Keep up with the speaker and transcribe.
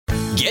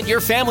Get your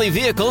family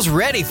vehicles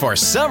ready for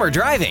summer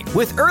driving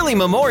with early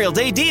Memorial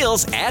Day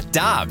deals at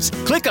Dobbs.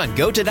 Click on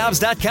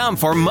GoToDobbs.com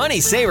for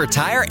money saver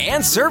tire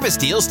and service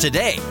deals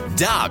today.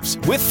 Dobbs,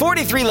 with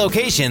 43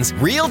 locations,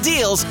 real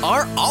deals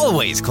are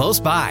always close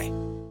by.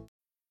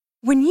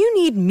 When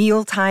you need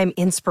mealtime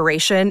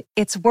inspiration,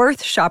 it's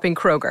worth shopping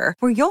Kroger,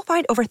 where you'll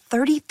find over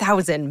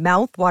 30,000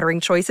 mouth-watering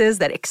choices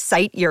that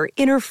excite your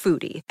inner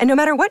foodie. And no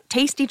matter what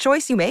tasty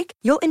choice you make,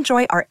 you'll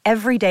enjoy our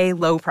everyday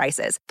low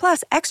prices,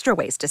 plus extra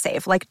ways to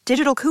save, like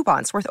digital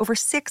coupons worth over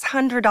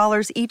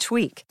 $600 each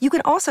week. You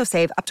can also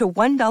save up to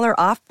 $1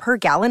 off per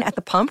gallon at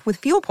the pump with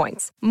fuel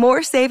points.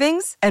 More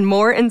savings and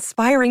more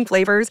inspiring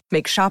flavors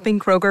make shopping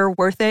Kroger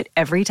worth it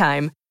every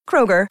time.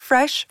 Kroger,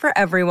 fresh for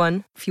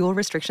everyone. Fuel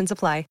restrictions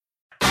apply.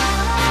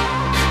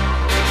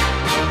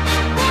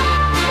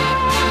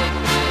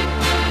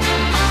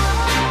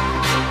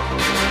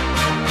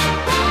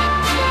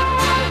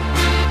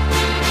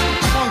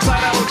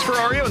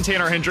 And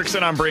Tanner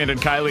Hendrickson, I'm Brandon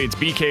Kiley. It's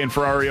BK and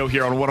Ferrario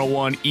here on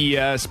 101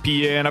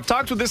 ESPN. I've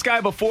talked with this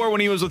guy before when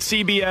he was with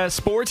CBS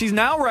Sports. He's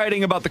now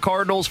writing about the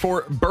Cardinals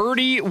for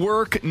Birdie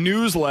Work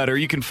newsletter.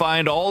 You can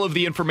find all of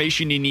the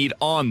information you need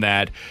on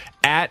that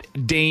at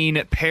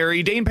Dayn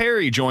Perry. Dayn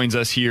Perry joins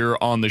us here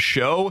on the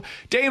show.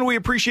 Dayn, we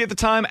appreciate the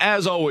time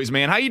as always,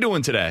 man. How you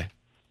doing today?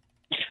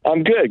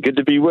 I'm good. Good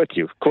to be with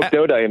you. Quick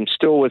note, I am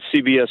still with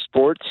CBS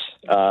Sports,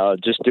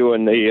 just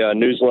doing the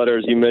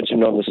newsletters you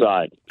mentioned on the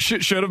side.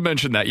 Should have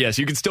mentioned that. Yes,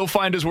 you can still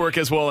find his work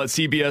as well at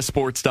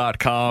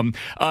cbssports.com.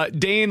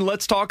 Dayn,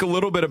 let's talk a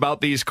little bit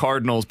about these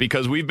Cardinals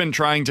because we've been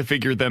trying to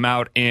figure them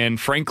out, and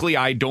frankly,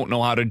 I don't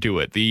know how to do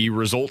it. The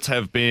results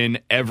have been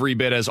every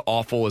bit as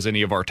awful as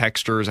any of our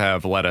texters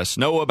have let us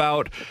know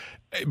about.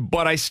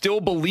 But I still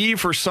believe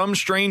for some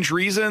strange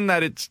reason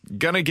that it's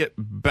going to get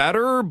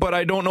better, but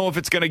I don't know if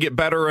it's going to get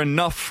better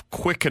enough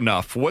quick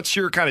enough. What's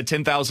your kind of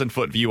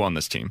 10,000-foot view on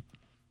this team?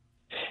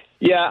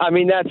 Yeah, I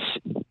mean,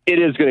 it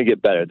is going to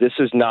get better. This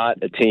is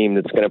not a team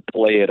that's going to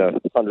play at a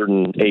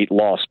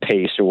 108-loss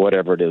pace or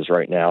whatever it is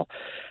right now.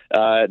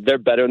 They're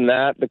better than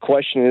that. The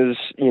question is,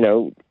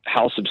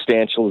 how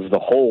substantial is the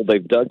hole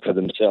they've dug for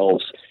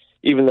themselves,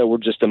 even though we're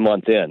just a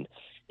month in.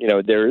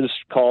 There is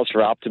cause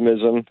for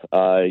optimism.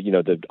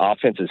 The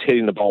offense is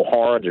hitting the ball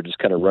hard. They're just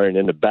kind of running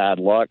into bad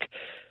luck.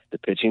 The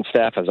pitching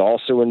staff has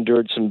also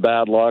endured some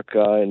bad luck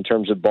in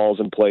terms of balls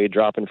in play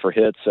dropping for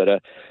hits at a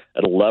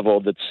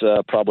level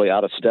that's probably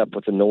out of step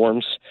with the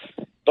norms.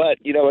 But,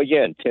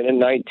 again,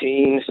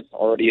 10-19,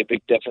 already a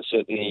big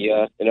deficit in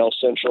the NL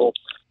Central,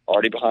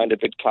 already behind a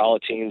big pile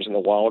of teams in the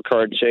wild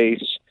card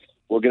chase.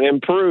 We're going to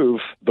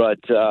improve, but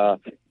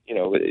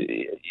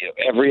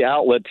every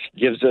outlet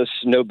gives us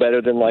no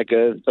better than like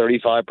a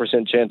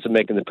 35% chance of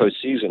making the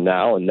postseason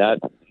now, and that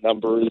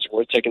number is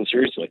worth taking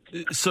seriously.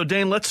 So,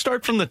 Dayn, let's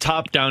start from the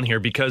top down here,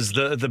 because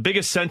the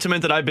biggest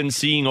sentiment that I've been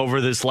seeing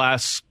over this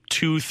last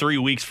 2-3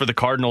 weeks for the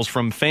Cardinals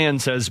from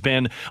fans has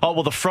been,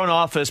 the front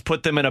office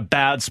put them in a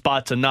bad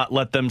spot to not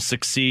let them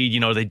succeed.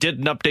 They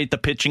didn't update the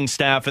pitching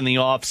staff in the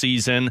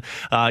offseason.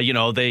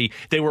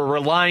 They were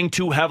relying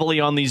too heavily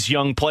on these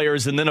young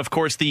players. And then, of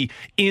course, the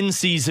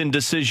in-season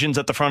decisions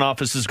that the front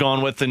office has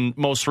gone with, and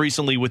most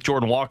recently with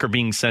Jordan Walker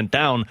being sent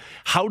down.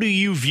 How do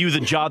you view the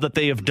job that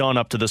they have done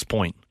up to this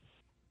point?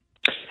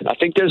 I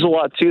think there's a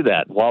lot to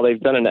that. While they've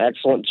done an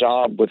excellent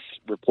job with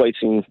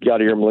replacing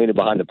Yadier Molina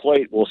behind the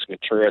plate, Wilson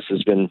Contreras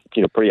has been,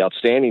 pretty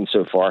outstanding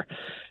so far.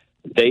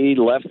 They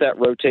left that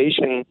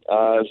rotation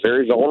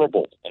very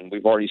vulnerable, and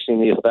we've already seen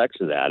the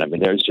effects of that. I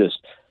mean, there's just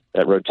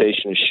that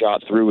rotation is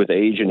shot through with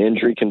age and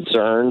injury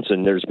concerns,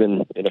 and there's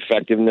been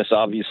ineffectiveness,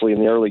 obviously, in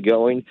the early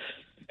going.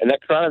 And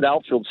that crowded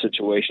outfield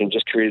situation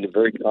just created a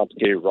very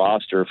complicated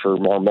roster for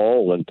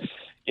Marmol, and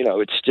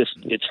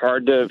it's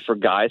hard for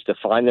guys to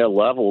find their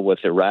level with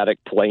erratic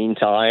playing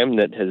time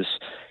that has,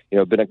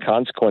 been a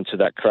consequence of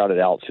that crowded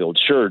outfield.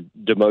 Sure,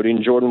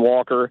 demoting Jordan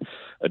Walker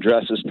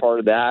addresses part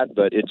of that,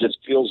 but it just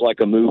feels like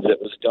a move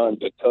that was done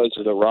because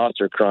of the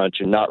roster crunch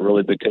and not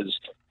really because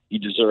he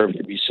deserved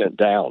to be sent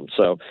down.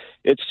 So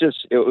it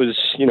was,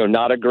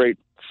 not a great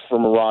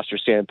from a roster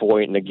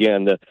standpoint. And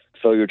again, the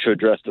failure to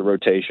address the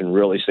rotation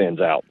really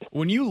stands out.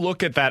 When you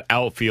look at that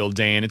outfield,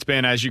 Dan, it's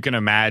been, as you can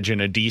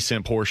imagine, a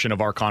decent portion of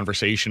our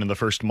conversation in the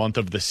first month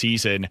of the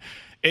season.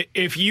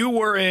 If you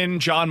were in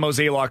John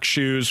Mozeliak's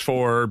shoes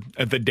for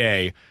the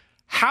day,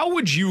 how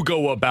would you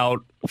go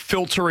about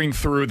filtering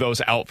through those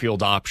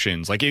outfield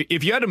options? Like,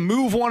 if you had to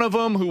move one of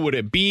them, who would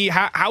it be?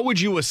 How would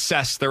you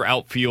assess their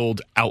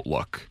outfield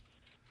outlook?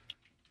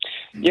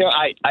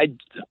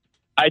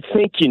 I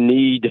think you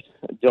need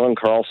Dylan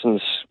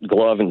Carlson's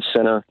glove in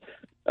center.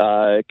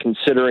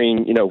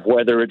 Considering,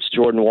 whether it's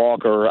Jordan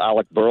Walker or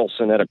Alec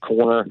Burleson at a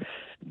corner,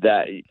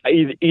 that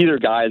either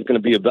guy is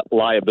going to be a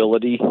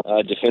liability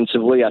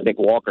defensively. I think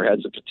Walker has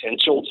the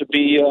potential to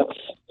be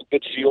a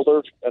good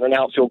fielder at an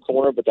outfield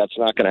corner, but that's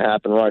not going to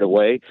happen right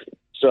away.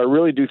 So I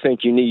really do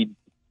think you need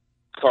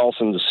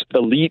Carlson's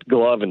elite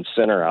glove and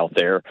center out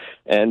there.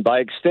 And by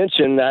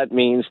extension, that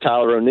means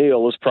Tyler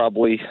O'Neill is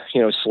probably,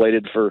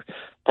 slated for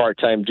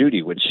part-time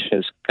duty, which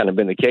has kind of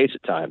been the case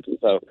at times.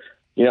 So,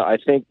 I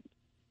think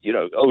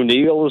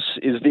O'Neill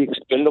is the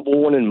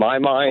expendable one in my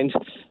mind.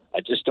 I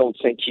just don't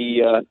think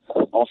he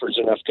offers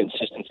enough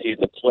consistency at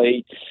the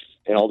plate,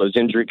 and all those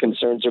injury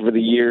concerns over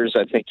the years.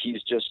 I think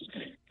he's just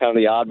kind of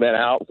the odd man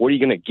out. What are you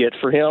going to get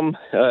for him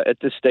at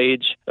this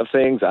stage of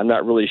things? I'm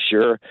not really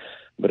sure.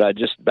 But I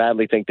just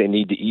badly think they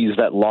need to ease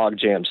that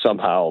logjam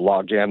somehow, a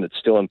logjam that's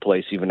still in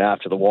place even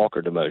after the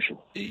Walker demotion.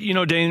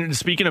 Dayn,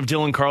 speaking of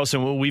Dylan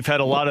Carlson, we've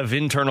had a lot of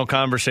internal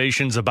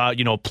conversations about,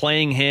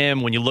 playing him.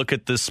 When you look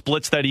at the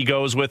splits that he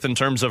goes with in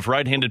terms of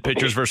right-handed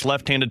pitchers versus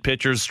left-handed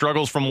pitchers,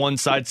 struggles from one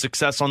side,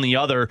 success on the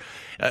other.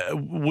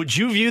 Would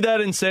you view that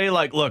and say,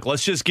 look,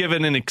 let's just give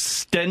it an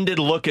extended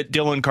look at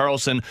Dylan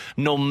Carlson.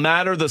 No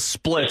matter the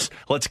splits,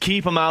 let's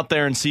keep him out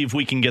there and see if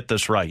we can get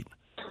this right?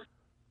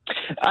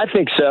 I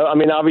think so. I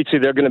mean, obviously,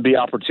 there are going to be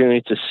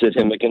opportunities to sit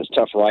him against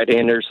tough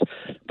right-handers.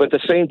 But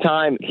at the same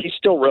time, he's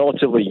still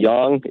relatively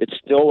young. It's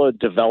still a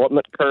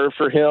development curve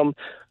for him.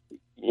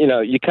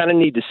 You kind of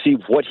need to see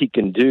what he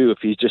can do if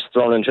he's just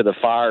thrown into the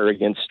fire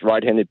against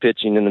right-handed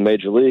pitching in the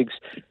major leagues.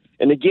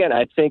 And again,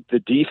 I think the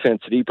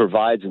defense that he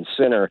provides in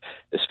center,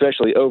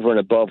 especially over and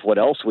above what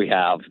else we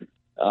have,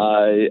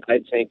 I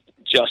think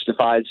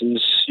justifies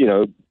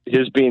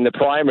his being the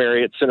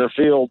primary at center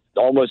field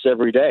almost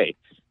every day.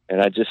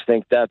 And I just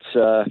think that's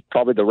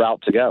probably the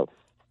route to go.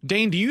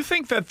 Dayn, do you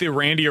think that the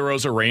Randy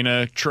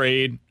Arozarena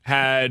trade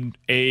had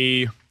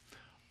a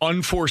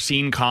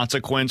unforeseen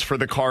consequence for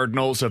the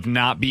Cardinals of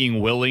not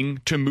being willing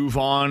to move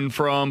on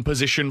from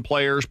position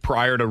players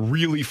prior to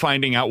really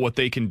finding out what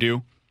they can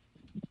do?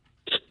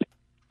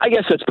 I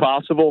guess it's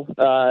possible.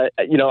 I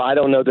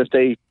don't know that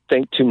they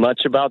think too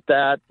much about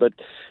that, but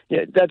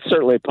yeah, that's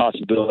certainly a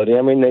possibility.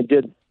 I mean, they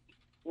did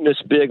miss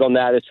big on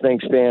that as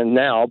things stand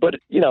now, but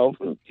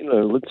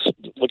let's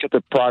look at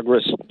the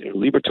progress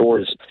Liberatore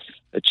has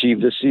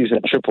achieved this season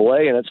at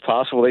AAA, and it's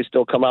possible they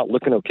still come out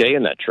looking okay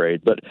in that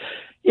trade. But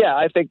yeah,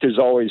 I think there's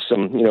always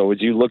some,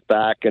 as you look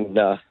back and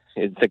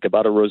think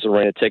about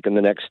Arozarena taking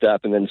the next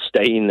step and then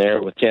staying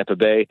there with Tampa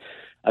Bay,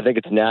 I think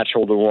it's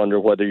natural to wonder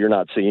whether you're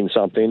not seeing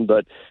something.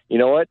 But you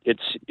know what?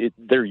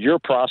 They're your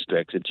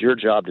prospects. It's your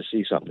job to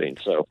see something.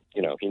 So,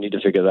 you need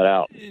to figure that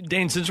out.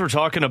 Dayn, since we're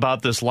talking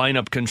about this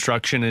lineup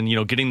construction and,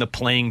 getting the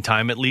playing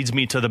time, it leads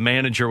me to the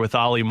manager with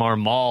Ali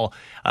Marmol.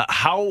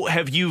 How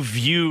have you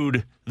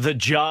viewed the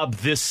job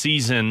this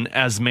season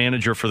as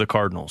manager for the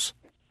Cardinals?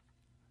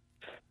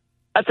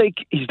 I think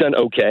he's done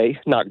okay,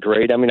 not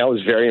great. I mean, I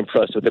was very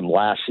impressed with him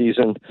last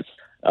season,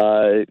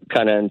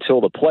 kind of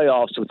until the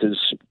playoffs with his,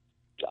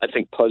 I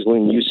think,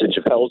 puzzling usage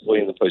of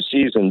Helsley in the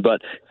postseason.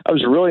 But I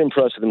was really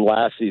impressed with him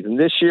last season.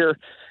 This year,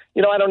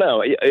 I don't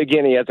know.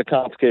 Again, he has a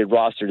complicated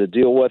roster to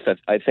deal with.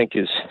 I think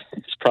his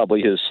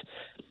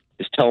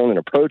tone and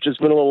approach has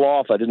been a little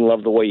off. I didn't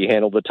love the way he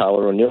handled the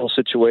Tyler O'Neill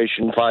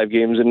situation 5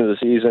 games into the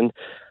season.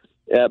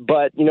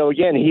 But,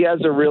 again, he has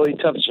a really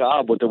tough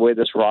job with the way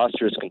this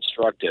roster is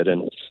constructed.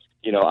 And,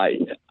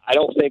 I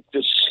don't think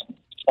this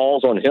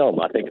falls on him.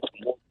 I think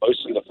it's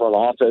mostly the front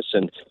office,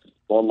 and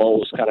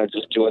Marmol is kind of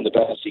just doing the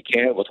best he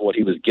can with what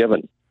he was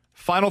given.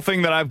 Final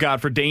thing that I've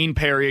got for Dayn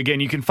Perry. Again,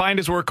 you can find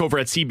his work over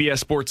at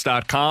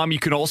CBSSports.com. You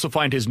can also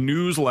find his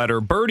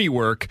newsletter, Birdie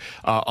Work,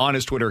 on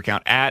his Twitter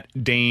account, at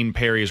Dayn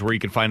Perry, is where you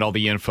can find all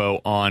the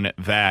info on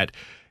that.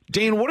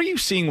 Dayn, what are you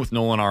seeing with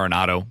Nolan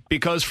Arenado?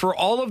 Because for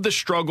all of the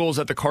struggles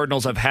that the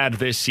Cardinals have had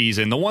this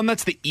season, the one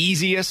that's the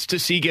easiest to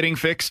see getting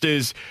fixed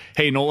is,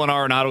 hey, Nolan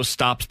Arenado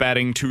stops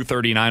batting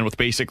 .239 with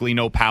basically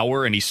no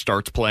power, and he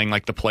starts playing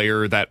like the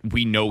player that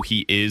we know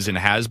he is and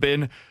has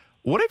been.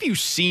 What have you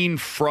seen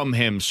from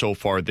him so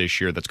far this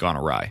year that's gone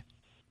awry?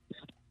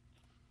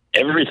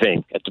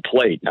 Everything at the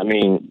plate. I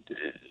mean,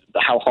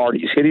 how hard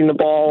he's hitting the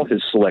ball,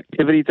 his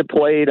selectivity at the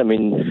plate. I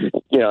mean,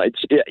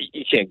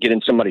 you can't get in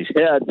somebody's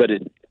head, but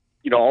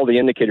all the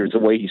indicators, the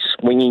way he's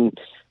swinging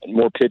and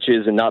more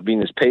pitches and not being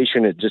as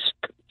patient, it just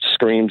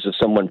screams of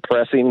someone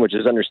pressing, which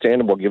is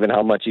understandable given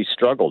how much he's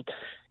struggled.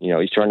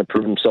 He's trying to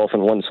prove himself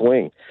in one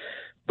swing.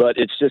 But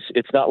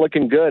it's not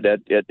looking good at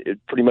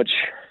pretty much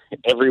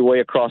every way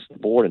across the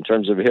board in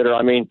terms of a hitter.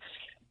 I mean,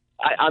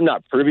 I'm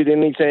not privy to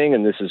anything,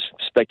 and this is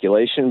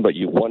speculation, but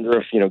you wonder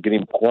if,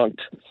 getting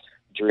plunked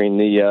during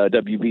the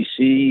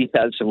WBC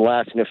has some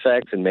lasting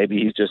effects, and maybe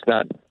he's just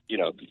not,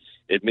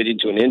 admitting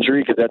to an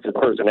injury because that's his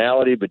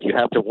personality, but you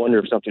have to wonder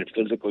if something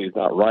physically is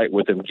not right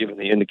with him given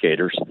the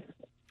indicators.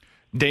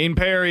 Dayn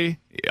Perry,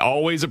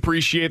 always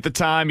appreciate the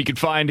time. You can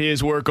find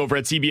his work over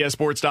at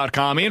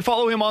CBSSports.com and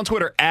follow him on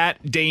Twitter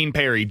at Dayn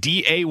Perry,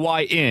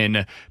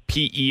 DaynPerry.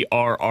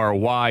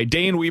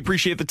 Dayn, we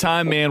appreciate the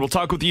time, man. We'll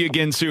talk with you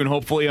again soon,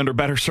 hopefully under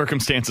better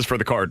circumstances for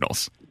the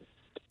Cardinals.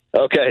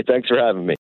 Okay, thanks for having me.